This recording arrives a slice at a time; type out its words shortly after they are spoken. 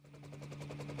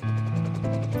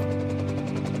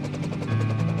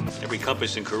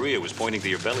compass in Korea was pointing to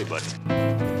your belly button.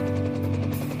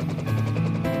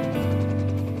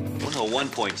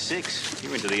 101.6.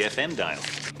 You're into the FM dial.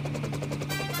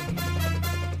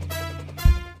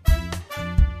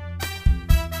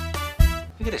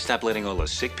 You gotta stop letting all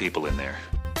those sick people in there.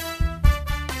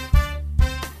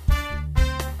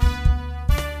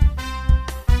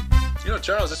 You know,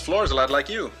 Charles, this floor is a lot like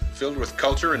you, filled with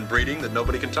culture and breeding that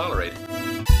nobody can tolerate.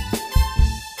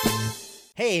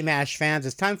 Hey, MASH fans,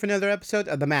 it's time for another episode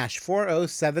of the MASH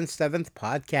 4077th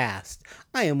podcast.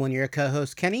 I am one of your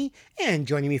co-hosts, Kenny, and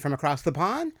joining me from across the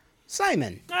pond,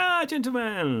 Simon. Ah,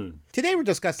 gentlemen. Today we're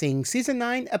discussing Season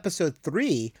 9, Episode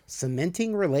 3,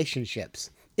 Cementing Relationships.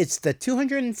 It's the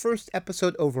 201st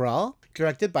episode overall,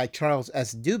 directed by Charles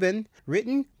S. Dubin,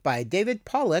 written by David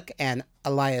Pollock and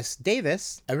Elias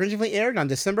Davis, originally aired on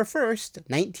December 1st,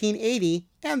 1980,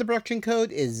 and the production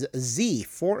code is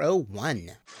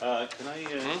Z401.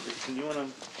 Can you wanna...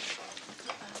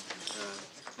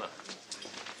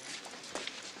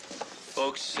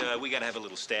 Folks, we gotta have a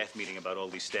little staff meeting about all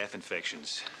these staph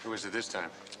infections. Who is it this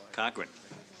time? Cochran.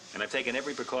 And I've taken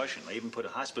every precaution. I even put a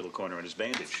hospital corner in his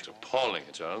bandage. It's appalling.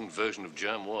 It's our own version of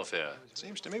germ warfare. It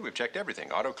seems to me we've checked everything.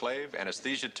 Autoclave,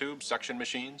 anesthesia tubes, suction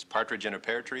machines, partridge in a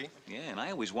pear tree. Yeah, and I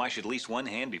always wash at least one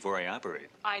hand before I operate.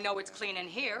 I know it's clean in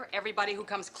here. Everybody who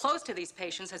comes close to these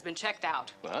patients has been checked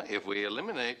out. Well, if we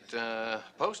eliminate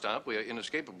post-op, we are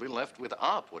inescapably left with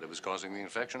op. Whatever's causing the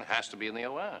infection has to be in the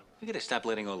OR. You gotta stop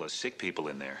letting all those sick people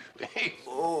in there.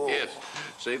 Yes.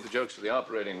 Save the jokes for the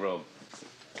operating room.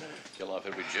 Kill off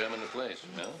every germ in the place,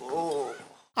 no?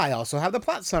 I also have the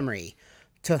plot summary.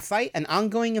 To fight an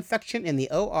ongoing infection in the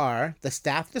OR, the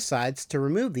staff decides to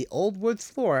remove the old wood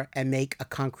floor and make a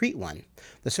concrete one.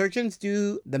 The surgeons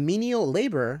do the menial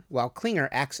labor while Klinger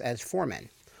acts as foreman,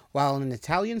 while an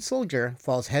Italian soldier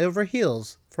falls head over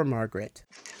heels for Margaret.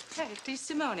 Hey, Di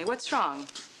Simone, what's wrong?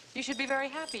 You should be very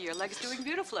happy. Your leg's doing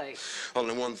beautifully.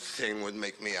 Only one thing would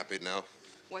make me happy now.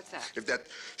 What's that? If that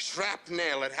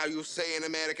shrapnel, at how you say in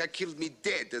America, killed me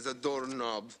dead as a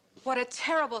doorknob. What a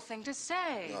terrible thing to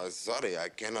say. Oh, sorry, I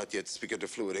cannot yet speak the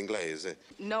fluent English.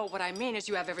 No, what I mean is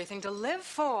you have everything to live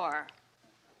for.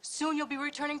 Soon you'll be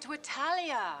returning to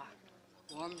Italia.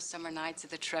 Warm summer nights at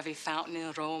the Trevi Fountain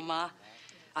in Roma.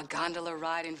 A gondola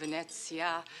ride in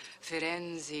Venezia,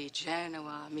 Firenze,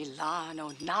 Genoa,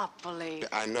 Milano, Napoli.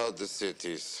 I know the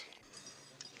cities.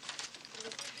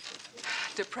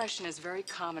 Depression is very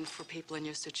common for people in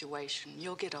your situation.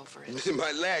 You'll get over it.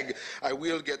 My leg, I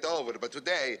will get over, but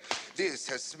today, this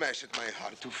has smashed my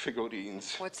heart to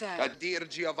figurines. What's that? A Dear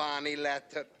Giovanni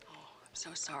letter. Oh, I'm so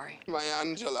sorry. My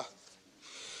Angela,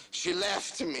 she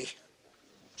left me.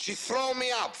 She threw me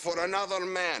up for another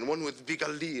man, one with bigger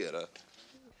lira.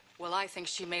 Well, I think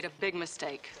she made a big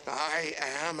mistake. I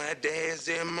am a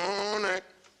Desdemona.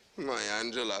 My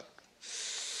Angela,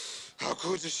 how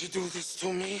could she do this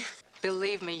to me?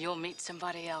 Believe me, you'll meet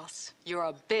somebody else. You're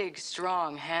a big,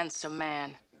 strong, handsome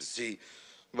man. See,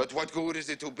 but what good is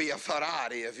it to be a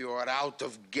Ferrari if you are out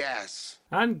of gas?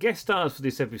 And guest stars for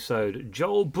this episode,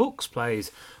 Joel Brooks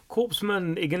plays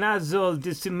corpsman Ignazio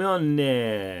Di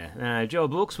Simone. Joel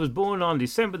Brooks was born on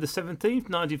December the 17th,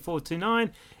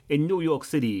 1949 in New York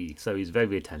City, so he's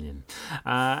very Italian.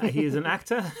 He is an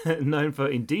actor known for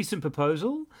Indecent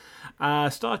Proposal,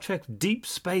 Star Trek Deep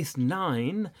Space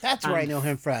Nine. That's where I know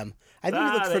him from. I think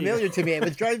he looked familiar to me. It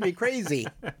was driving me crazy.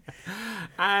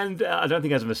 And I don't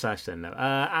think he has a moustache then, no.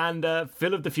 And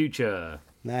Phil of the Future.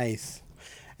 Nice.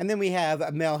 And then we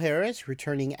have Mel Harris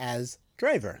returning as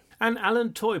Driver. And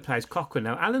Alan Toy plays Cochran.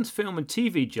 Now, Alan's film and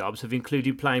TV jobs have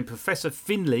included playing Professor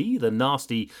Finley, the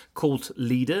nasty cult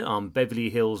leader on Beverly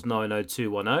Hills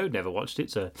 90210. Never watched it,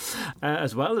 so.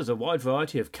 As well as a wide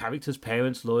variety of characters,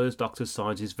 parents, lawyers, doctors,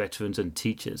 scientists, veterans, and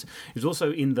teachers. He was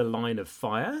also in The Line of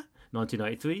Fire,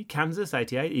 1993, Kansas,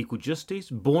 88, Equal Justice,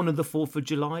 Born on the 4th of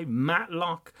July,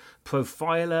 Matlock,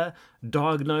 Profiler,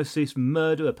 Diagnosis,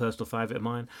 Murder, a personal favourite of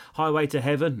mine, Highway to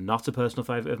Heaven, not a personal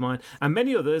favourite of mine, and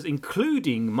many others,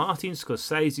 including Martin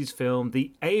Scorsese's film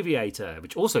The Aviator,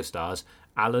 which also stars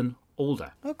Alan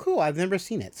Alda. Oh, cool. I've never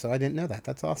seen it, so I didn't know that.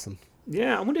 That's awesome.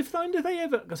 Yeah, I wonder if they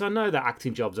ever... Because I know that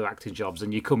acting jobs are acting jobs,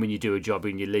 and you come and you do a job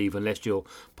and you leave unless you're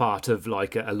part of,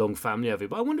 like, a long family of it.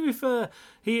 But I wonder if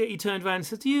he turned around and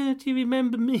said, yeah, do you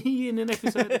remember me in an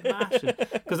episode of MASH?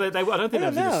 Because I don't think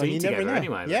they've ever seen together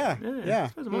anyway. Yeah.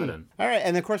 All right,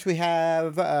 and of course we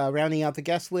have, rounding out the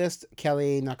guest list,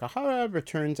 Kelly Nakahara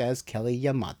returns as Kelly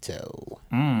Yamato.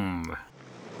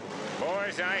 Boy,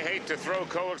 Boss, I hate to throw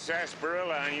cold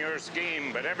sarsaparilla on your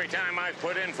scheme, but every time I've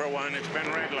put in for one, it's been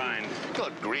redlined.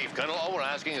 Good grief, Colonel. All we're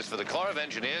asking is for the Corps of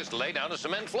Engineers to lay down a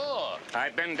cement floor.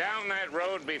 I've been down that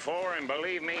road before, and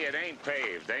believe me, it ain't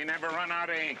paved. They never run out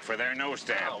of ink for their nose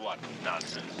stamp. Oh, what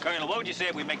nonsense. Colonel, what would you say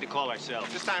if we make the call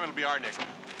ourselves? This time it'll be our nickel.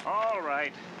 All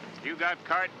right. You got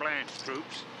carte blanche,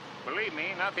 troops. Believe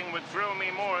me, nothing would thrill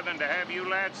me more than to have you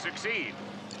lads succeed.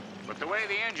 But the way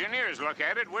the engineers look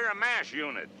at it, we're a MASH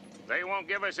unit. They won't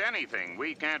give us anything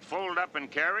we can't fold up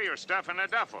and carry or stuff in a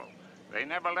duffel. They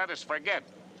never let us forget.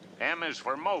 M is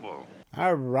for mobile.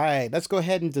 All right, let's go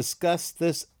ahead and discuss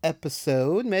this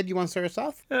episode. Med, you want to start us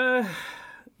off?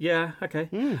 Yeah, okay.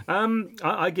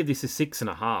 I give this a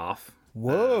 6.5.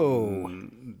 Whoa.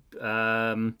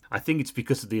 I think it's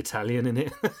because of the Italian in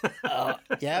it.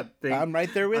 Yep, I'm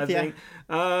right there with you.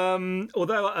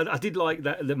 Although I did like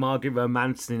that Margaret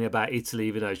romancing about Italy,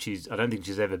 even though I don't think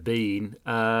she's ever been.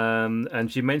 And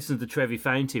she mentions the Trevi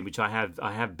Fountain, which I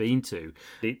have been to.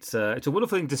 It's a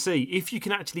wonderful thing to see if you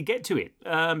can actually get to it,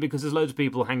 because there's loads of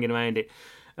people hanging around it.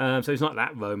 So it's not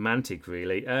that romantic,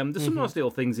 really. There's some nice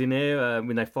little things in here.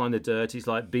 When they find the dirt, it's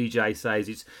like BJ says,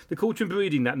 it's the culture and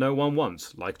breeding that no one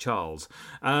wants, like Charles.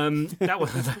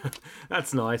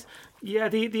 That's nice. Yeah,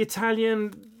 the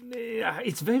Italian,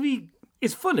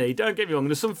 it's funny, don't get me wrong.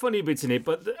 There's some funny bits in it,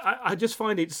 but I just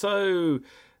find it so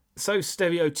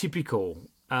stereotypical.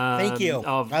 Thank you.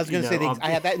 I was going to say things. I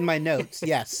had that in my notes.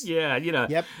 Yes. Yeah,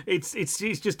 Yep. It's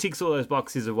just ticks all those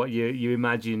boxes of what you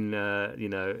imagine,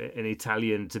 an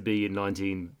Italian to be in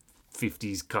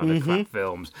 1950s kind of crap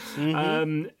films.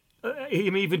 Him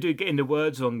even getting the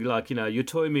words wrong, like you're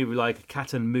toying me with like a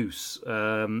cat and moose,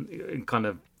 kind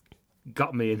of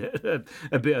got me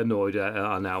a bit annoyed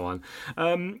on that one.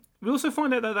 We also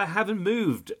find out that they haven't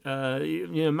moved.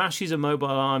 MASH is a mobile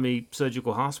army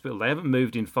surgical hospital. They haven't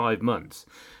moved in 5 months.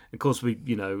 Of course, we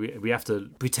have to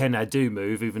pretend they do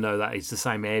move, even though that is the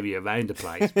same area around the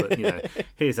place. But here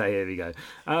we go.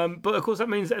 But of course, that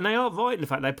means, and they are right in the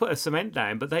fact they put a cement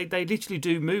down, but they literally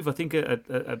do move. I think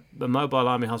a mobile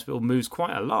army hospital moves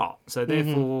quite a lot. So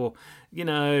therefore,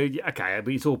 okay,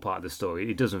 but it's all part of the story.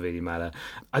 It doesn't really matter.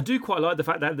 I do quite like the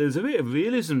fact that there's a bit of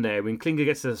realism there. When Klinger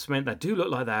gets to the cement, they do look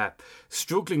like they're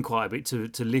struggling quite a bit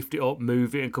to lift it up,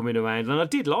 move it, and coming around. And I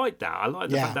did like that. I like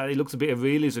the fact that it looks a bit of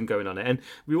realism going on it. And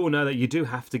we all know that you do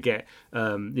have to get,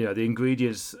 the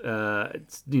ingredients,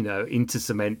 into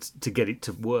cement to get it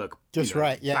to work. Just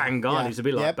right, yeah. Bang on. Yeah. It's a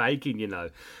bit like baking,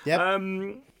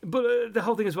 Yep. But the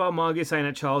whole thing as well, Margaret saying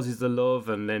that Charles is the love,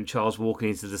 and then Charles walking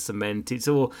into the cement.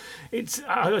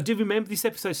 I do remember this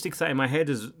episode sticks out in my head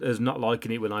as not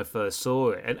liking it when I first saw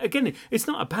it. And again, it's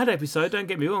not a bad episode. Don't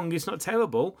get me wrong; it's not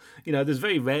terrible. There's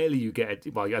very rarely you get.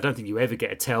 I don't think you ever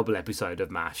get a terrible episode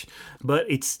of MASH. But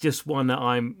it's just one that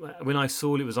when I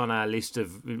saw it was on our list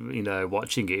of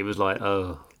watching it. It was like,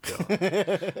 oh. God.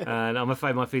 And I'm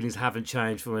afraid my feelings haven't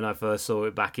changed from when I first saw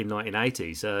it back in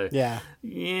 1980. So yeah,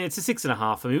 it's a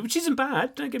 6.5 for me, which isn't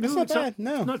bad. Don't get me wrong; it's not bad.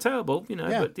 No, it's not terrible.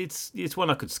 But it's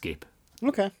one I could skip.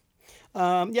 Okay.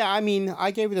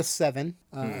 I gave it a 7,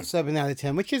 7 out of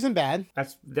 10, which isn't bad.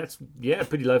 That's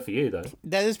pretty low for you though.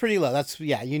 That is pretty low. That's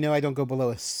I don't go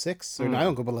below a 6, or no, I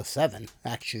don't go below 7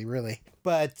 actually, really.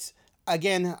 But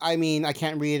again, I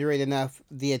can't reiterate enough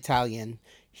the Italian.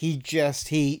 He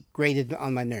grated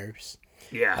on my nerves.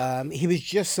 Yeah. He was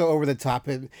just so over the top.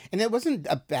 And it wasn't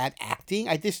a bad acting.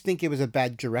 I just think it was a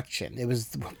bad direction. It was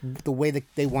the way that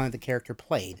they wanted the character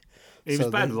played. It was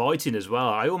bad writing as well.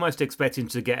 I almost expect him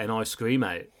to get an ice cream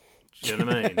out. Do you know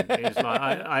what I mean? It was like,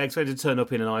 I expected to turn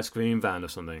up in an ice cream van or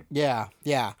something. Yeah.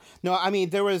 No, I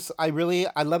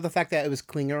love the fact that it was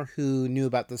Klinger who knew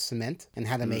about the cement and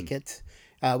how to make it.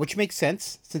 Which makes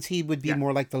sense since he would be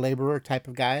more like the laborer type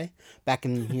of guy back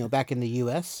in the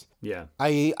U.S. Yeah,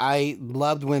 I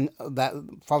loved when that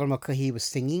Father Mulcahy was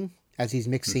singing as he's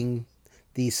mixing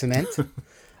the cement.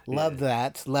 Love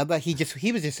that.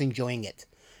 He was just enjoying it.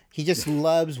 He just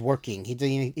loves working.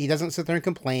 He doesn't sit there and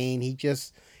complain. He's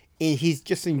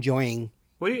just enjoying.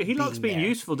 Well, he likes being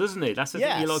useful, doesn't he? That's the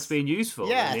thing. He likes being useful.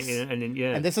 Yes.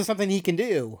 And this is something he can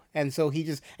do. And so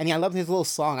I love his little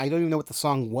song. I don't even know what the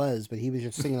song was, but he was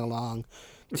just singing along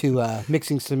to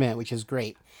Mixing Cement, which is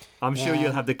great. I'm sure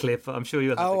you'll have the clip.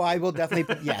 I will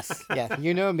definitely. Yes. Yeah.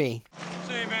 You know me.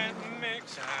 Cement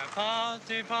mixer,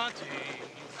 party, party.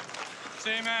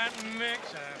 Cement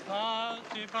mixer,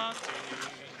 party, party.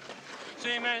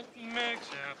 Cement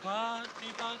mixer, party,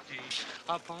 party.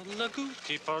 A bottle of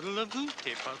Gooty, bottle of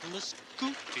Gooty, bottle of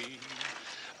Scooty.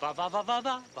 Ba ba ba ba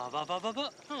ba ba ba ba ba ba.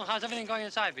 Oh, how's everything going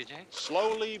inside, BJ?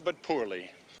 Slowly but poorly.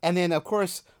 And then, of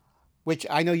course, which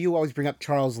I know you always bring up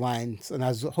Charles lines, and I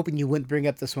was hoping you wouldn't bring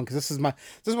up this one because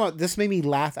this made me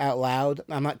laugh out loud.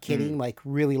 I'm not kidding, like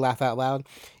really laugh out loud.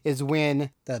 Is when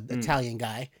the Italian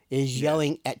guy is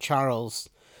yelling at Charles,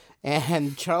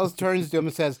 and Charles turns to him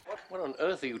and says, What on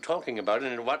earth are you talking about,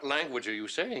 and in what language are you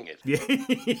saying it?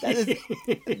 "That is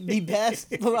the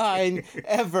best line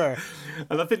ever."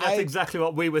 And I think that's exactly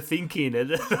what we were thinking.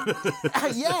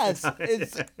 Yes,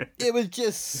 it was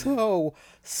just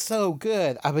so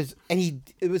good.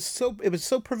 It was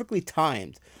so perfectly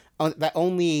timed that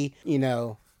only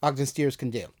Ogden Stiers can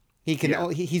do.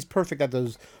 He's perfect at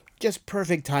those, just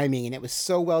perfect timing, and it was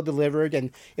so well delivered,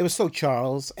 and it was so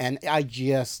Charles, and I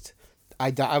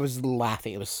was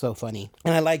laughing. It was so funny,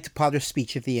 and I liked Potter's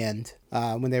speech at the end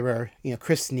when they were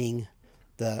christening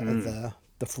the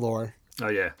floor. Oh,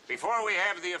 yeah. Before we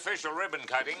have the official ribbon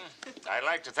cutting, I'd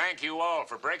like to thank you all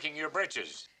for breaking your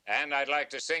britches. And I'd like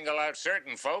to single out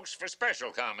certain folks for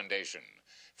special commendation.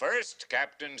 First,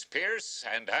 Captains Pierce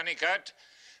and Honeycutt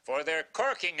for their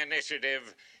corking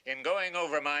initiative in going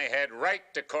over my head right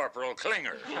to Corporal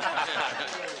Klinger.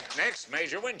 Next,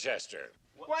 Major Winchester.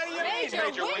 What do you mean,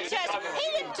 Major Winchester?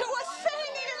 He didn't do a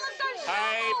thing. He didn't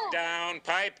look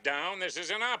Pipe down. This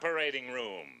is an operating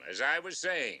room. As I was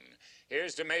saying,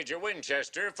 here's to Major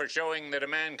Winchester for showing that a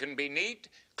man can be neat,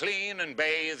 clean, and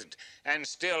bathed, and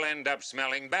still end up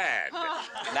smelling bad.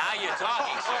 Now you're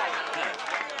talking, sir.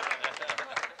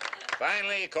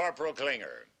 Finally, Corporal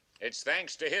Klinger. It's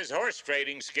thanks to his horse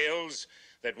trading skills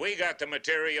that we got the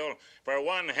material for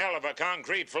one hell of a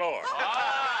concrete floor.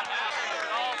 I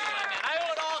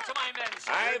owe it all to my men,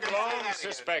 sir. I've long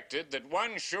suspected that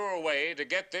one sure way to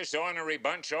get this ornery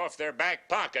bunch off their back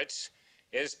pockets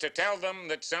is to tell them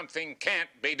that something can't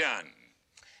be done.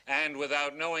 And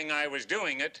without knowing I was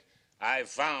doing it, I've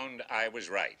found I was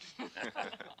right.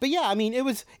 But yeah, I mean, it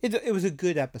was a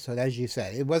good episode, as you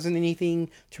said. It wasn't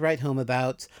anything to write home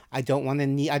about. I don't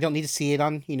need to see it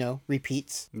on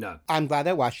repeats. No, I'm glad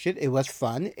I watched it. It was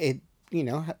fun. It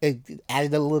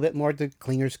added a little bit more to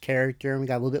Klinger's character, and we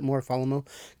got a little bit more Falamo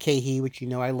Cahey, which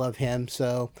I love him.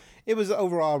 So it was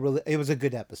overall it was a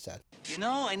good episode.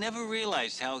 I never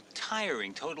realized how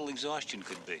tiring total exhaustion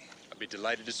could be. I'd be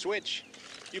delighted to switch.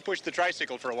 You push the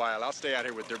tricycle for a while. I'll stay out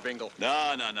here with their bingle.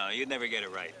 No. You'd never get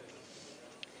it right.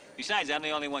 Besides, I'm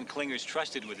the only one Klinger's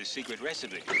trusted with his secret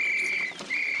recipe.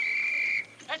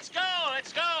 Let's go.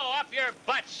 Up your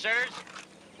butts, sirs.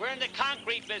 We're in the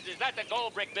concrete business, not the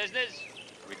gold brick business.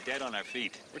 We're dead on our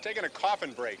feet. We're taking a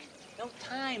coffin break. No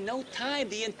time.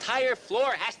 The entire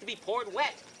floor has to be poured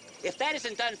wet. If that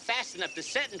isn't done fast enough to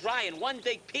set and dry in one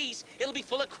big piece, it'll be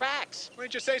full of cracks. Why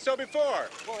didn't you say so before?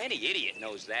 Well, any idiot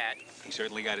knows that. He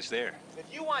certainly got us there.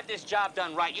 If you want this job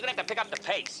done right, you're gonna have to pick up the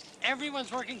pace.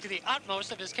 Everyone's working to the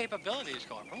utmost of his capabilities,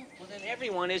 Corporal. Well, then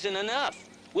everyone isn't enough.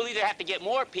 We'll either have to get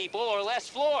more people or less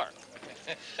floor.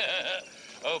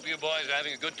 Hope you boys are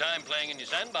having a good time playing in your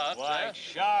sandbox. Why,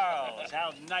 Charles,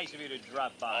 how nice of you to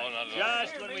drop by. Oh, not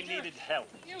Just when we needed help.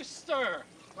 You stir.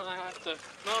 I have to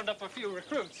round up a few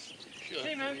recruits. Sure.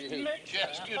 Seaman,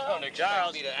 Just you don't expect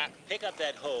Charles, me to act. pick up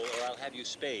that hoe or I'll have you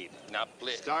spayed. Now,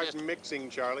 please. Start mixing,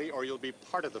 Charlie, or you'll be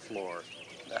part of the floor.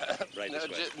 Right this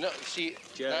way. See,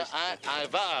 Just I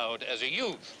vowed as a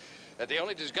youth that the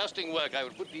only disgusting work I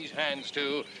would put these hands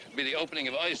to would be the opening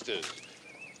of oysters.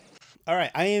 All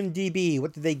right, IMDb.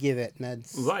 What did they give it,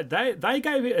 Meds? Right, they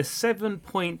gave it a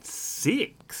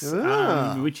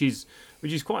 7.6, which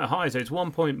is quite high. So it's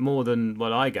 1 point more than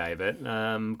what I gave it,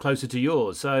 closer to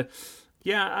yours. So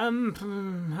yeah, I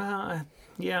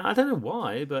don't know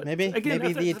why, but maybe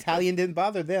the Italian didn't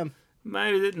bother them.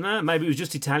 Maybe it was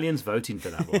just Italians voting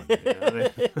for that one.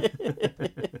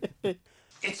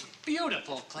 It's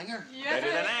beautiful, Klinger. Better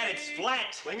than that, it's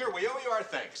flat. Klinger, we owe you our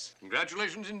thanks.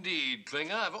 Congratulations indeed,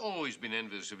 Klinger. I've always been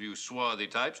envious of you swarthy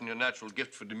types and your natural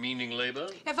gift for demeaning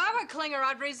labor. If I were Klinger,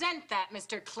 I'd resent that,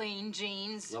 Mr. Clean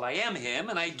Jeans. Well, I am him,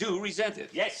 and I do resent it.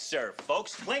 Yes, sir,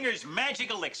 folks. Klinger's magic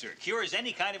elixir cures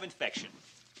any kind of infection.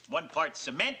 1 part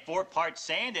cement, 4 parts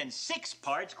sand, and 6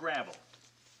 parts gravel.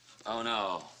 Oh,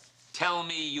 no. Tell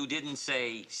me you didn't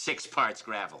say 6 parts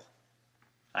gravel.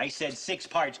 I said 6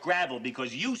 parts gravel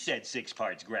because you said 6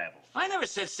 parts gravel. I never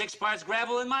said 6 parts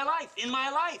gravel in my life.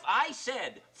 I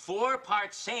said 4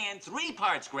 parts sand, 3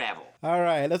 parts gravel. All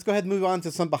right, let's go ahead and move on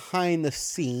to some behind the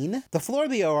scene. The floor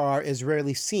of the OR is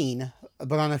rarely seen,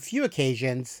 but on a few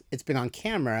occasions, it's been on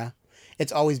camera.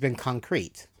 It's always been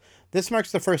concrete. This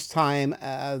marks the first time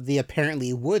the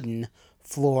apparently wooden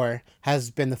floor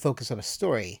has been the focus of a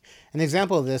story. An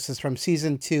example of this is from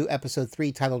Season 2, Episode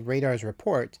 3, titled Radar's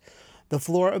Report. The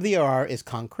floor of the OR is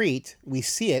concrete. We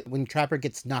see it when Trapper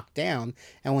gets knocked down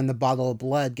and when the bottle of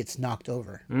blood gets knocked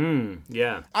over.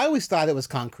 Yeah. I always thought it was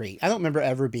concrete. I don't remember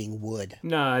ever being wood.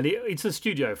 No, and it's a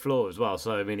studio floor as well,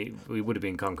 so I mean, it would have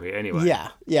been concrete anyway.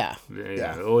 Yeah.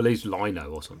 Or at least lino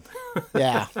or something.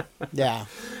 Yeah.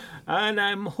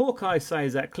 And Hawkeye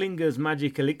says that Klinger's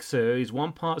magic elixir is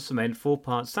 1 part cement, 4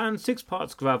 parts sand, 6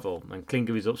 parts gravel. And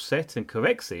Klinger is upset and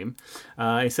corrects him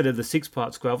instead of the 6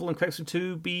 parts gravel, and corrects him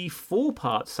to be 4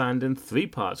 parts sand and 3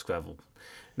 parts gravel.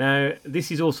 Now,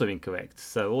 this is also incorrect.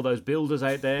 So all those builders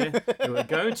out there who are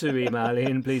going to email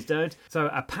in, please don't.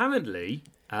 So apparently,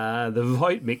 the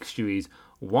right mixture is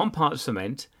 1 part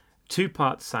cement, 2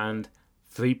 parts sand,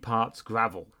 3 parts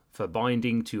gravel. For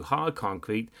binding to hard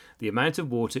concrete, the amount of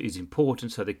water is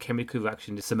important so the chemical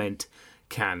reaction in cement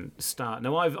can start.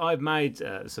 Now, I've made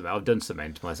cement. I've done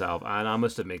cement myself, and I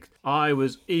must admit, I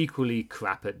was equally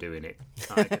crap at doing it.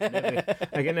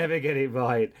 I can never get it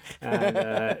right.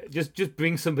 And just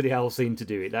bring somebody else in to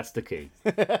do it. That's the key.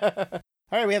 All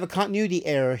right, we have a continuity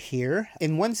error here.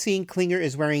 In one scene, Klinger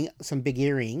is wearing some big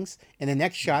earrings. In the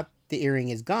next shot, the earring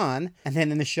is gone, and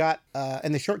then in the short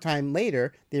time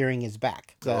later, the earring is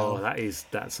back. So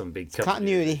that's some big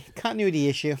continuity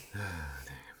issue.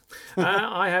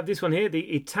 I have this one here. The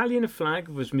Italian flag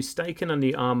was mistaken on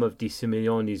the arm of Di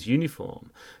Simeone's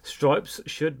uniform. Stripes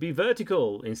should be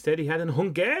vertical. Instead, he had an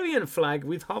Hungarian flag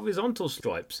with horizontal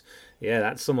stripes. Yeah,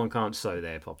 that's someone can't sew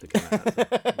there properly.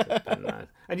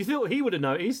 And you thought he would have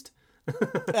noticed?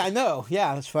 I know.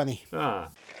 Yeah, that's funny.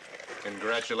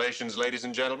 Congratulations, ladies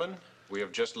and gentlemen. We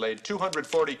have just laid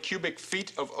 240 cubic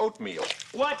feet of oatmeal.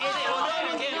 What?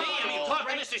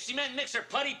 Talking Mr. Cement Mixer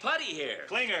putty here.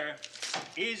 Klinger,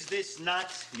 is this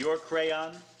not your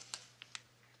crayon?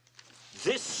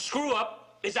 This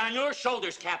screw-up is on your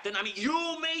shoulders, Captain. I mean,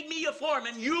 you made me a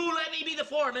foreman. You let me be the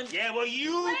foreman. Yeah, well,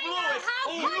 you blew it.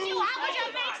 How could you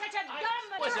make such a dumb...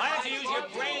 I have to use your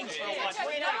brains for once.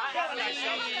 We're not killing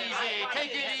ourselves.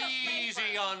 Take it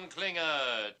easy on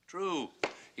Klinger. True.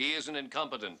 He is an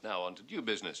incompetent. Now, on to new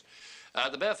business.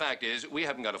 The bare fact is, we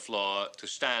haven't got a floor to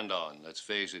stand on. Let's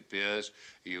face it, Pierce.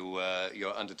 Your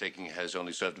undertaking has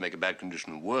only served to make a bad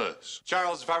condition worse.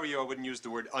 Charles, if I were you, I wouldn't use the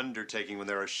word undertaking when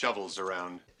there are shovels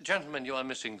around. Gentlemen, you are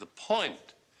missing the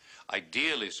point.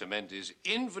 Ideally, cement is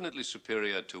infinitely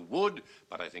superior to wood,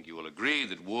 but I think you will agree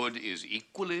that wood is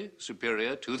equally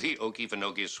superior to the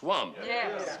Okefenokee swamp.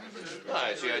 Yes.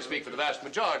 I see I speak for the vast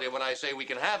majority when I say we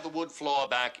can have the wood floor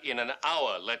back in an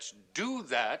hour. Let's do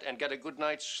that and get a good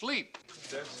night's sleep.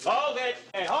 Hold it!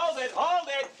 Hey, hold it!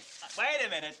 Wait a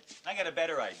minute. I got a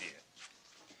better idea.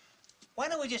 Why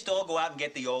don't we just all go out and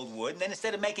get the old wood, and then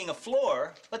instead of making a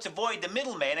floor, let's avoid the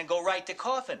middleman and go right to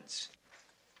coffins.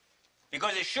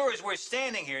 Because as sure as we're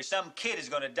standing here, some kid is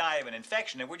going to die of an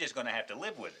infection, and we're just going to have to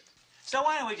live with it. So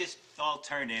why don't we just all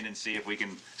turn in and see if we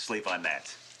can sleep on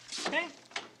that? Okay?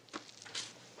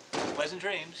 Pleasant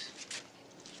dreams.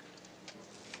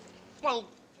 Well,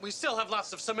 we still have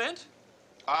lots of cement.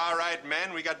 All right,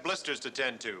 men, we got blisters to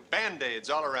tend to. Band-Aids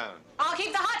all around. I'll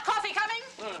keep the hot coffee coming.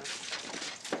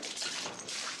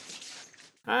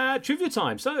 Trivia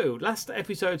time. So, last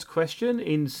episode's question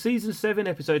in Season 7,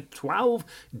 Episode 12,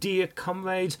 Dear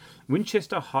Comrades,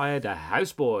 Winchester hired a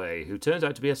houseboy who turns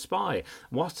out to be a spy.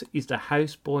 What is the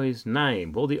houseboy's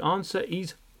name? Well, the answer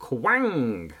is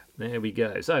Quang. There we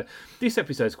go. So, this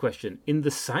episode's question, in the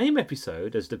same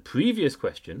episode as the previous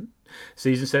question,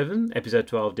 Season 7, Episode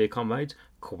 12, Dear Comrades,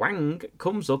 Quang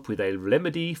comes up with a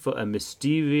remedy for a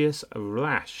mysterious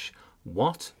rash.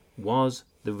 What was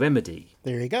the remedy?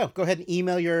 There you go. Go ahead and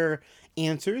email your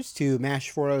answers to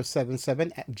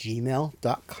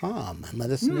mash4077@gmail.com and let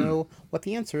us know what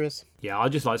the answer is. Yeah, I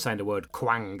just like saying the word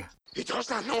Quang. He does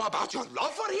not know about your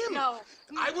love for him? No.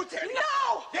 I will tell you.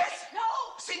 No! Yes! No!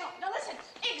 See? No, listen.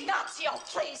 Ignacio,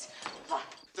 please.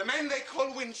 The man they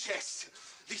call Winchester.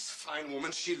 This fine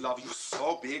woman, she love you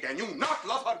so big, and you not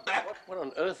love her back. What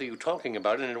on earth are you talking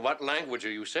about, and in what language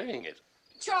are you saying it?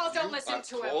 Charles, don't listen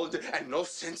to him. Cold and no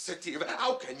sensitive.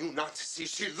 How can you not see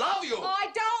she love you? I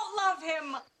don't love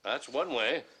him. That's one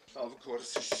way. Of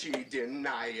course, she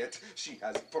deny it. She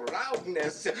has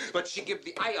proudness, but she give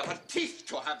the eye of her teeth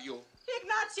to have you.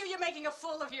 Ignacio, you're making a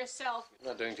fool of yourself.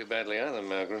 Not doing too badly either,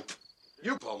 Margaret.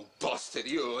 You busted,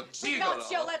 you gigolo.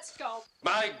 Ignacio, let's go.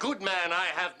 My good man,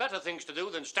 I have better things to do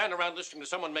than stand around listening to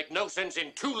someone make no sense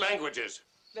in 2 languages.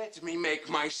 Let me make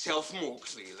myself more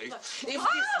clearly. If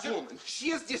this woman,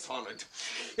 she is dishonored.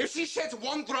 If she sheds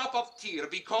 1 drop of tear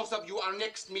because of you, our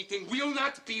next meeting will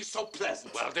not be so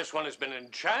pleasant. Well, this one has been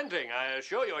enchanting. I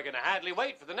assure you I can hardly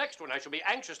wait for the next one. I shall be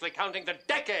anxiously counting the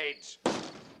decades.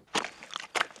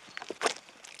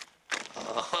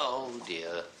 Oh,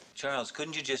 dear. Charles,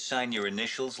 couldn't you just sign your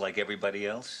initials like everybody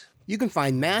else? You can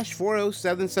find MASH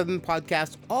 4077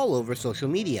 Podcast all over social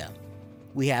media.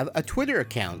 We have a Twitter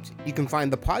account. You can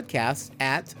find the podcast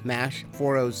at MASH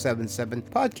 4077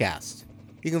 Podcast.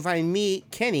 You can find me,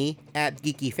 Kenny, at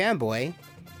Geeky Fanboy.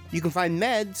 You can find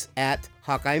Meds at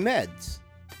Hawkeye Meds.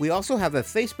 We also have a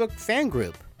Facebook fan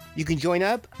group. You can join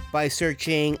up by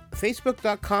searching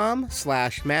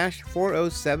facebook.com/MASH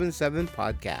 4077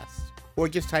 Podcast. Or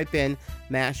just type in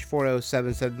MASH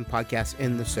 4077 Podcast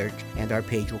in the search and our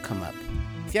page will come up.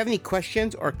 If you have any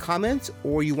questions or comments,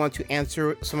 or you want to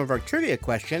answer some of our trivia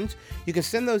questions, you can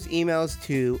send those emails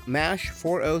to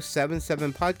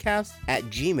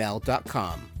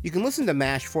mash4077podcast@gmail.com. You can listen to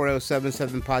MASH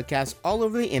 4077 Podcast all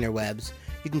over the interwebs.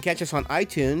 You can catch us on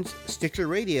iTunes, Stitcher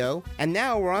Radio, and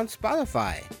now we're on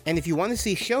Spotify. And if you want to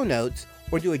see show notes,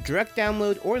 or do a direct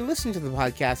download or listen to the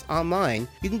podcast online,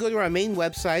 you can go to our main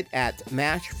website at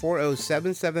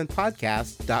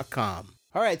mash4077podcast.com.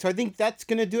 All right, so I think that's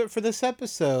going to do it for this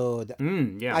episode.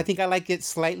 Yeah. I think I like it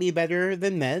slightly better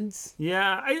than Meds.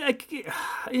 Yeah,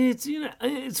 it's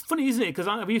it's funny, isn't it? Because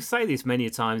we say this many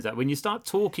times that when you start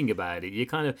talking about it,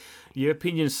 your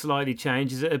opinion slightly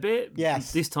changes it a bit.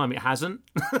 Yes. This time it hasn't.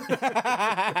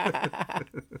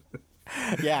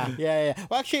 Yeah.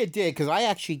 Well, actually, it did, because I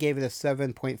actually gave it a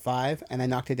 7.5, and I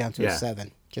knocked it down to a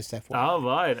 7, just FYI. Oh,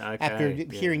 right, okay. After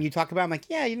hearing you talk about it, I'm like,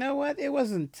 yeah, you know what? It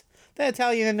wasn't... The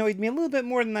Italian annoyed me a little bit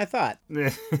more than I thought.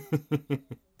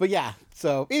 But yeah,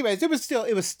 so anyways, it was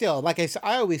still, like I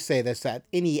always say this, that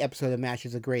any episode of MASH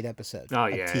is a great episode of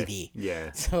TV.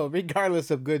 Yeah. So regardless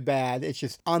of good, bad, it's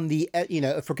just on the,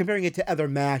 if we're comparing it to other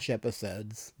MASH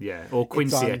episodes. Yeah, or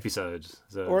Quincy episodes.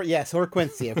 So. Or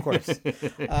Quincy, of course.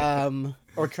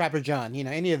 Or Trapper John,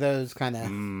 any of those kind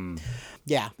of...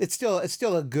 Yeah, it's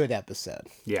still a good episode.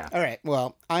 Yeah. All right,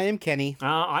 well, I am Kenny.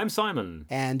 I'm Simon.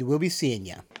 And we'll be seeing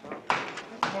you.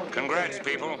 Congrats,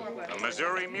 people. A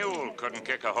Missouri mule couldn't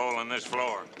kick a hole in this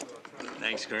floor.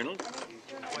 Thanks, Colonel.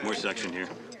 More suction here.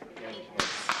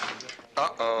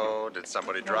 Uh-oh, did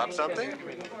somebody drop something?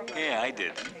 Yeah, I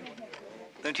did.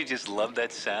 Don't you just love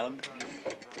that sound?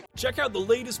 Check out the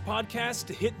latest podcast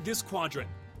to hit this quadrant,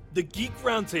 The Geek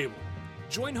Roundtable.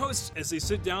 Join hosts as they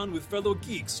sit down with fellow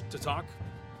geeks to talk,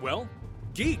 well,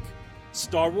 geek.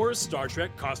 Star Wars, Star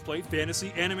Trek, cosplay,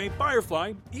 fantasy, anime,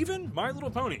 Firefly, even My Little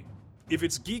Pony. If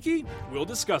it's geeky, we'll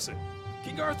discuss it.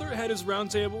 King Arthur had his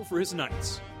roundtable for his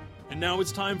knights. And now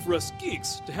it's time for us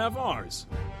geeks to have ours.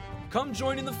 Come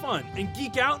join in the fun and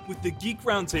geek out with the Geek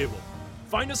Roundtable.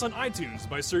 Find us on iTunes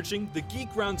by searching The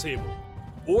Geek Roundtable.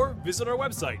 Or visit our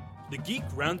website,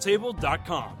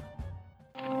 thegeekroundtable.com.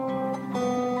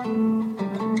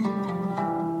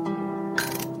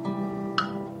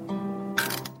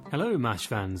 Hello, MASH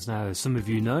fans. Now, as some of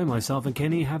you know, myself and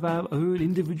Kenny have our own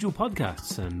individual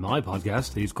podcasts, and my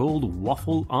podcast is called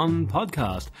Waffle On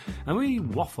Podcast, and we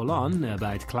waffle on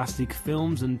about classic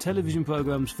films and television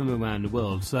programs from around the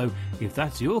world. So, if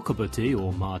that's your cup of tea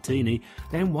or martini,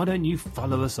 then why don't you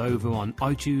follow us over on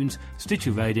iTunes,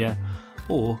 Stitcher Radio,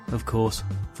 or, of course,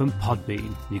 from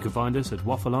Podbean. You can find us at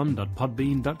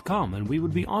waffleon.podbean.com, and we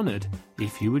would be honoured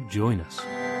if you would join us.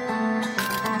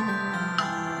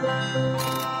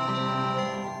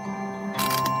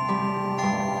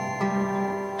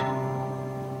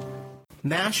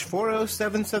 MASH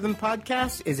 4077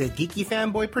 Podcast is a Geeky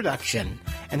Fanboy production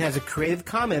and has a Creative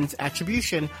Commons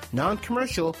Attribution,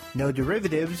 Non-Commercial, No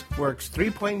Derivatives, Works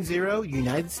 3.0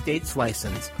 United States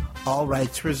license. All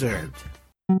rights reserved.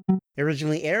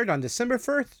 Originally aired on December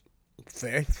 1st.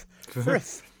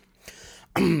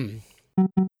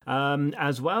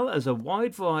 As well as a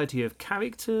wide variety of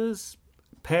characters,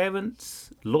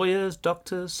 parents, lawyers,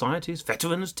 doctors, scientists,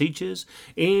 veterans, teachers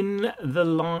in the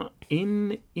line.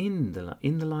 You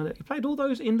played all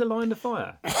those in the line of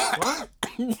fire. What?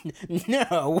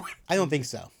 No, I don't think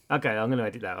so. Okay, I'm going to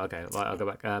edit that. Okay, right, I'll go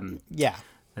back. Yeah.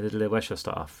 Where should I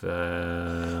start off?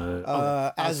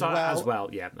 As well.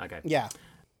 Yeah. Okay. Yeah.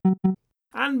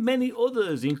 And many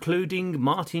others, including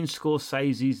Martin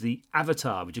Scorsese's The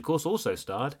Avatar, which of course also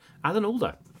starred Alan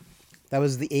Alda. That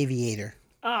was The Aviator.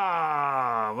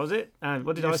 Ah, was it?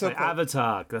 What did I say?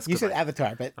 Avatar. That's you said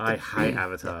Avatar, but... I hate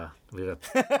Avatar with a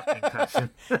fucking passion.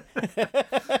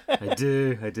 I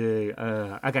do.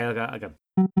 Okay.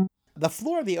 The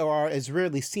floor of the OR is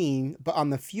rarely seen, but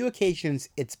on the few occasions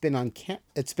it's been in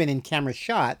camera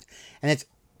shot, and it's...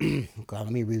 God,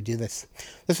 let me redo this.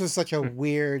 This was such a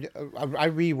weird... I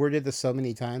reworded this so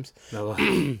many times. No.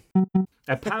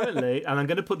 Apparently, and I'm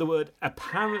going to put the word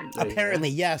apparently. Apparently,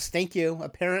 yes. Thank you.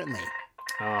 Apparently.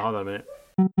 Oh, hold on a minute.